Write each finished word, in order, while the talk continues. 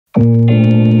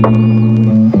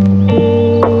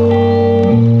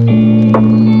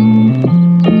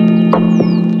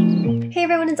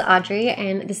Audrey,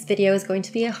 and this video is going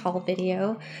to be a haul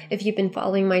video. If you've been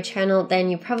following my channel, then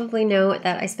you probably know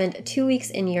that I spent 2 weeks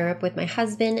in Europe with my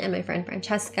husband and my friend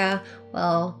Francesca.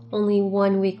 Well, only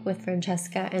 1 week with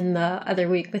Francesca and the other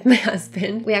week with my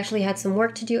husband. We actually had some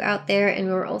work to do out there, and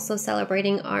we were also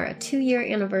celebrating our 2-year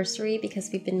anniversary because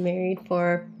we've been married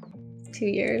for 2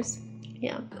 years.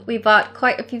 Yeah, we bought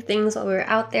quite a few things while we were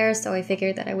out there, so I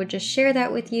figured that I would just share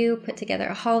that with you, put together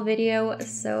a haul video,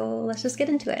 so let's just get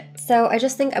into it. So I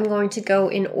just think I'm going to go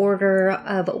in order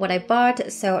of what I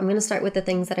bought, so I'm going to start with the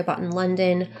things that I bought in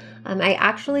London. I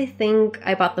actually think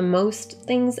I bought the most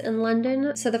things in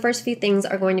London. So the first few things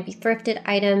are going to be thrifted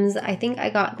items. I think I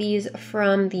got these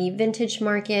from the vintage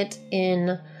market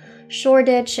in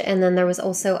Shoreditch, and then there was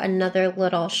also another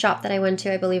little shop that I went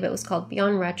to. I believe it was called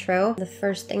Beyond Retro. The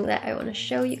first thing that I want to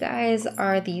show you guys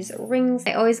are these rings.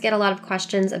 I always get a lot of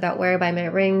questions about where I buy my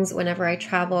rings. Whenever I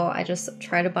travel, I just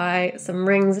try to buy some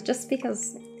rings just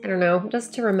because, I don't know,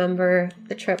 just to remember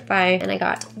the trip by. And I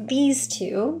got these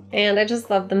two, and I just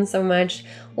love them so much.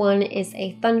 One is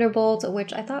a Thunderbolt,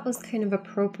 which I thought was kind of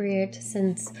appropriate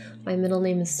since my middle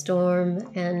name is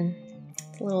Storme, and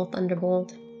it's a little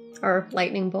Thunderbolt. Or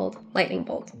lightning bolt.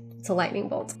 It's a lightning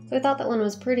bolt. So I thought that one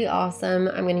was pretty awesome.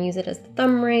 I'm going to use it as the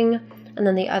thumb ring. And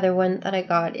then the other one that I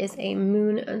got is a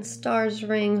moon and stars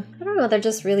ring. I don't know, they're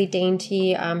just really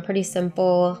dainty, pretty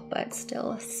simple, but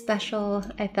still special,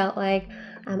 I felt like.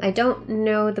 I don't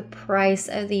know the price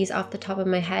of these off the top of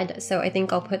my head, so I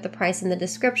think I'll put the price in the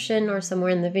description or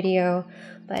somewhere in the video,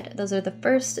 but those are the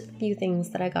first few things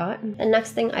that I got. The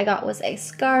next thing I got was a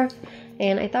scarf,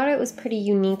 and I thought it was pretty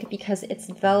unique because it's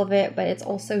velvet, but it's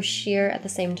also sheer at the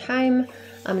same time,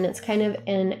 and it's kind of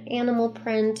an animal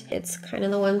print. It's kind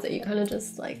of the ones that you kind of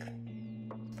just like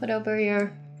put over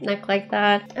your neck like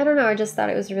that. I don't know, I just thought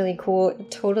it was really cool.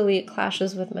 It totally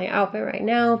clashes with my outfit right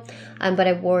now, but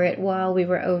I wore it while we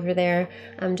were over there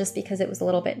just because it was a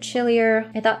little bit chillier.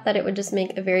 I thought that it would just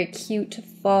make a very cute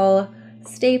fall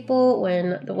staple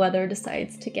when the weather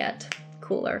decides to get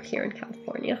cooler here in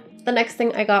California. The next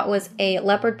thing I got was a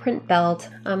leopard print belt,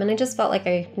 and I just felt like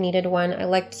I needed one. I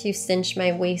like to cinch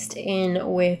my waist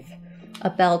in with a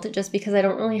belt just because I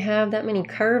don't really have that many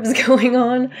curves going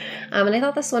on, and I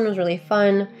thought this one was really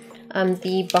fun.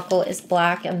 The buckle is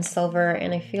black and silver,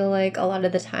 and I feel like a lot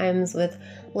of the times with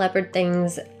leopard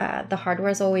things the hardware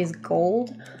is always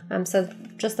gold, so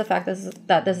just the fact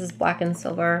that this is black and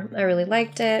silver, I really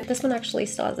liked it. This one actually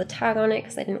still has a tag on it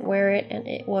because I didn't wear it, and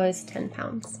it was 10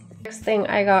 pounds. Next thing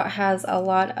I got has a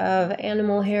lot of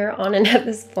animal hair on it at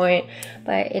this point,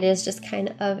 but it is just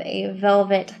kind of a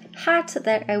velvet hat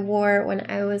that I wore when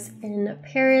I was in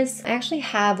Paris. I actually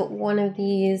have one of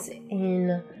these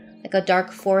in like a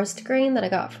dark forest green that I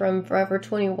got from Forever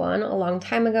 21 a long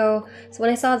time ago. So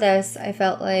when I saw this, I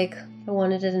felt like I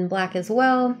wanted it in black as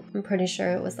well. I'm pretty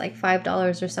sure it was like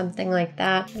 $5 or something like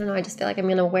that. I don't know, I just feel like I'm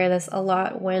gonna wear this a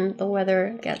lot when the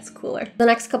weather gets cooler. The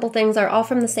next couple things are all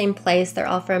from the same place. They're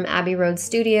all from Abbey Road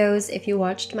Studios. If you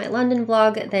watched my London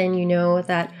vlog, then you know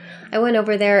that I went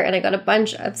over there and I got a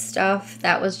bunch of stuff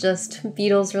that was just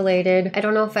Beatles related. I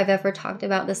don't know if I've ever talked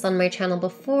about this on my channel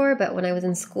before, but when I was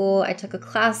in school, I took a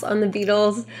class on the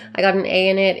Beatles. I got an A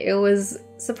in it. It was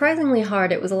surprisingly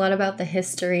hard. It was a lot about the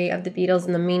history of the Beatles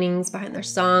and the meanings behind their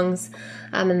songs,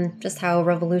 and just how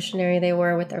revolutionary they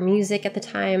were with their music at the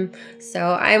time.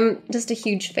 So I'm just a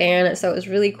huge fan, so it was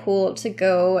really cool to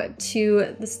go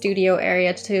to the studio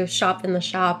area to shop in the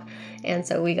shop, and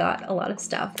so we got a lot of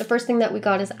stuff. The first thing that we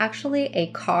got is actually a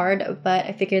card, but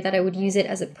I figured that I would use it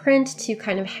as a print to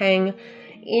kind of hang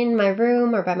in my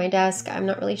room or by my desk. I'm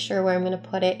not really sure where I'm going to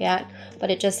put it yet, but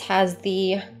it just has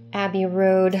the Abbey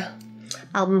Road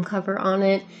album cover on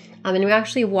it. And we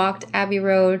actually walked Abbey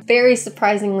Road, very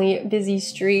surprisingly busy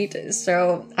street,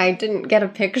 so I didn't get a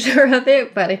picture of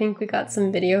it, but I think we got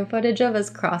some video footage of us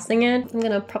crossing it. I'm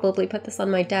gonna probably put this on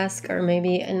my desk or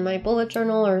maybe in my bullet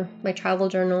journal or my travel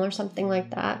journal or something like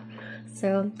that.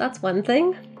 So that's one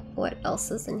thing. What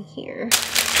else is in here?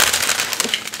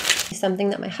 Something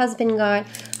that my husband got.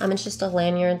 It's just a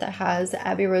lanyard that has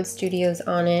Abbey Road Studios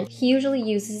on it. He usually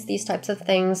uses these types of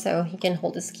things so he can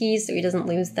hold his keys so he doesn't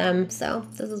lose them. So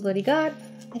this is what he got.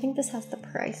 I think this has the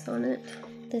price on it.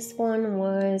 This one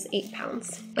was 8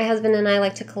 pounds. My husband and I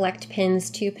like to collect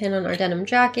pins to pin on our denim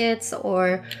jackets,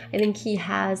 or I think he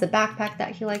has a backpack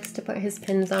that he likes to put his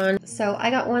pins on. So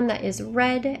I got one that is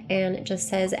red and it just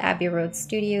says Abbey Road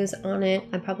Studios on it.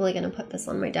 I'm probably gonna put this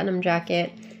on my denim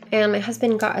jacket. And my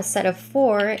husband got a set of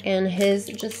 4, and his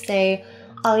just say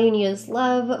All You Need Is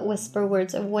Love, Whisper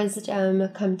Words of Wisdom,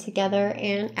 Come Together,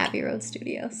 and Abbey Road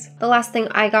Studios. The last thing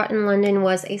I got in London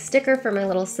was a sticker for my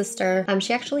little sister.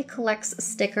 She actually collects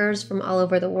stickers from all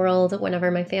over the world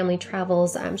whenever my family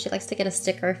travels. She likes to get a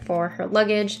sticker for her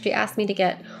luggage. She asked me to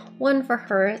get one for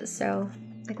her, so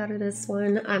I got her this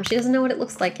one. She doesn't know what it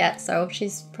looks like yet, so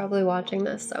she's probably watching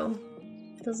this, so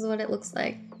this is what it looks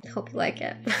like. Hope you like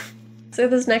it. So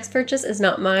this next purchase is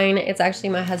not mine, it's actually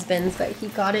my husband's, but he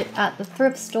got it at the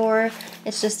thrift store.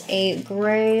 It's just a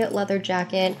gray leather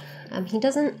jacket. He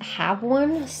doesn't have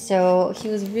one, so he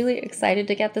was really excited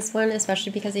to get this one,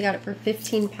 especially because he got it for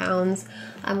 15 pounds,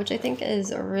 which I think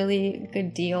is a really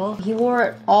good deal. He wore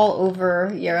it all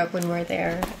over Europe when we were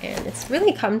there, and it's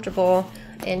really comfortable,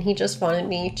 and he just wanted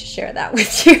me to share that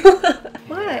with you.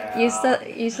 What? Yeah.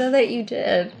 You said that you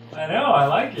did. I know, I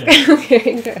like it.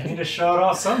 Okay, good. I need to show it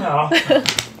off somehow.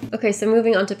 Okay, so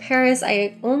moving on to Paris.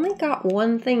 I only got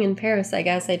one thing in Paris, I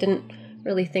guess. I didn't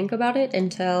really think about it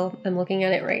until I'm looking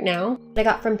at it right now. What I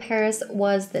got from Paris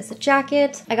was this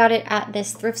jacket. I got it at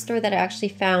this thrift store that I actually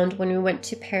found when we went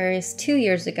to Paris 2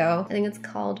 years ago. I think it's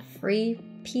called Free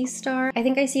P-Star. I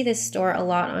think I see this store a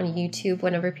lot on YouTube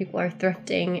whenever people are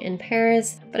thrifting in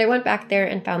Paris, but I went back there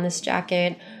and found this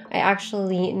jacket. I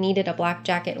actually needed a black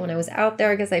jacket when I was out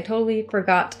there because I totally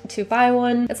forgot to buy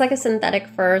one. It's like a synthetic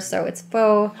fur, so it's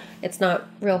faux. It's not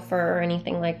real fur or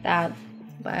anything like that,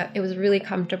 but it was really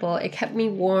comfortable. It kept me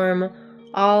warm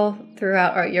all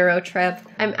throughout our Euro trip.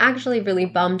 I'm actually really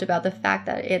bummed about the fact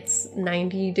that it's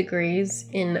 90 degrees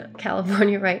in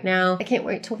California right now. I can't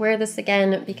wait to wear this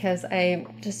again because I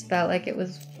just felt like it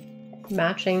was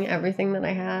matching everything that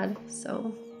I had,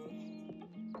 so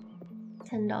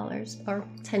 $10 or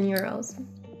 10 euros.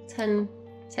 10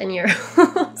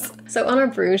 euros. So on our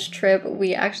Bruges trip,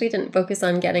 we actually didn't focus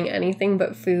on getting anything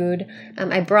but food.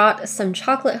 I brought some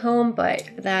chocolate home, but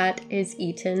that is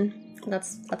eaten.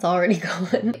 That's already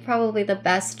gone. Probably the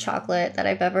best chocolate that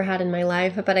I've ever had in my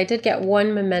life, but I did get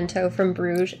one memento from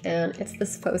Bruges, and it's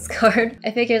this postcard.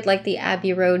 I figured, like the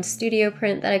Abbey Road studio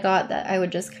print that I got, that I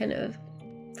would just kind of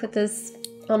put this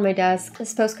on my desk.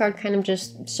 This postcard kind of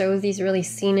just shows these really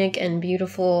scenic and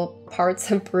beautiful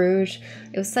parts of Bruges.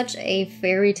 It was such a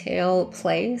fairy tale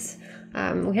place.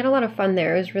 We had a lot of fun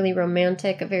there. It was really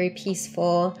romantic, very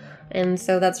peaceful, and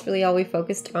so that's really all we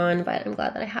focused on, but I'm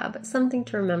glad that I have something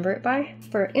to remember it by.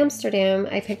 For Amsterdam,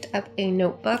 I picked up a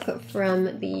notebook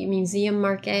from the museum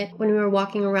market. When we were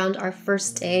walking around our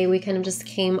first day, we kind of just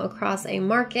came across a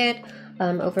market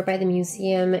over by the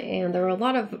museum, and there were a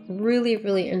lot of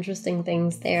really interesting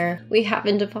things there. We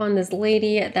happened upon this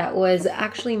lady that was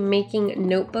actually making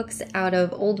notebooks out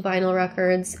of old vinyl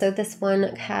records. So this one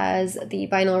has the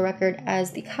vinyl record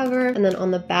as the cover, and then on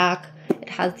the back it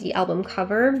has the album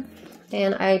cover.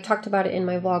 And I talked about it in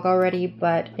my vlog already,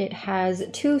 but it has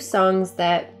two songs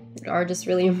that are just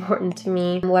really important to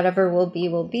me. Whatever Will Be,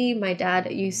 Will Be. My dad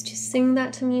used to sing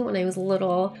that to me when I was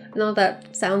little. I know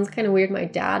that sounds kind of weird. My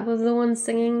dad was the one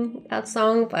singing that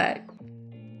song, but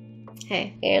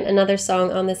hey. And another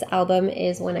song on this album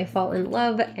is When I Fall in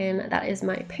Love, and that is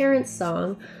my parents'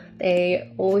 song.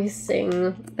 They always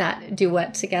sing that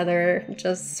duet together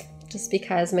just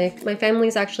because my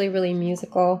family's actually really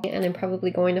musical, and I'm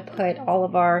probably going to put all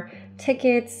of our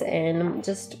tickets and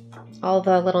just all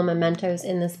the little mementos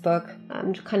in this book,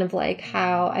 kind of like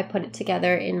how I put it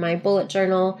together in my bullet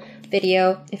journal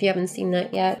video, if you haven't seen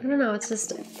that yet. I don't know, it's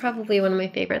just probably one of my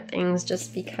favorite things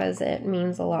just because it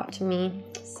means a lot to me,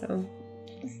 so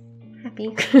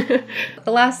happy.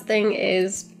 The last thing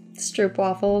is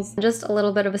Stroopwafels. Just a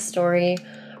little bit of a story.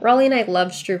 Raleigh and I love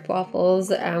Stroopwafels.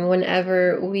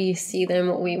 Whenever we see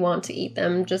them, we want to eat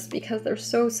them just because they're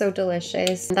so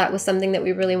delicious. That was something that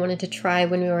we really wanted to try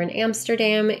when we were in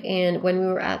Amsterdam, and when we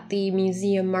were at the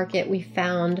museum market, we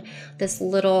found this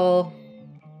little,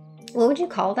 what would you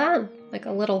call that? Like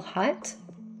a little hut?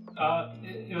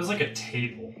 It was like a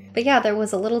table. But yeah, there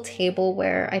was a little table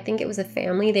where I think it was a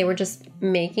family. They were just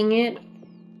making it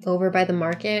over by the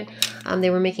market. They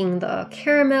were making the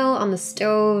caramel on the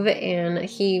stove, and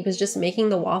he was just making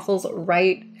the waffles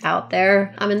right out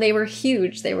there. And they were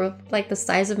huge. They were like the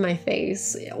size of my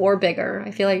face or bigger.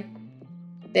 I feel like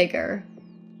bigger,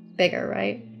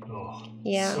 right? Oh,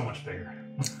 yeah. So much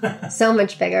bigger. So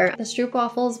much bigger. The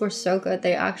Stroopwafels were so good.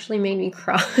 They actually made me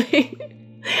cry.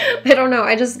 I don't know.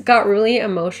 I just got really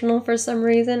emotional for some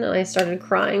reason, and I started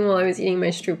crying while I was eating my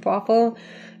Stroopwafel.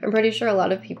 I'm pretty sure a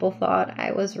lot of people thought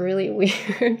I was really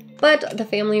weird. But the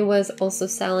family was also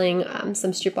selling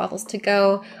some Stroopwafels to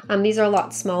go. These are a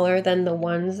lot smaller than the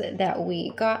ones that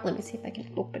we got. Let me see if I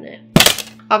can open it.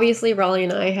 Obviously, Raleigh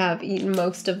and I have eaten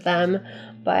most of them,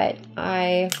 but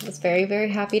I was very, very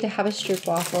happy to have a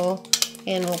Stroopwafel,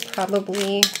 and we'll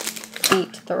probably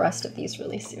eat the rest of these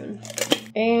really soon.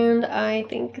 And I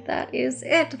think that is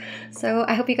it. So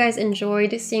I hope you guys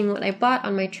enjoyed seeing what I bought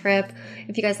on my trip.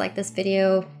 If you guys like this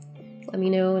video, let me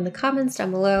know in the comments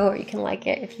down below, or you can like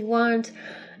it if you want.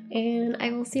 And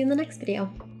I will see you in the next video.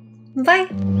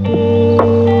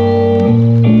 Bye!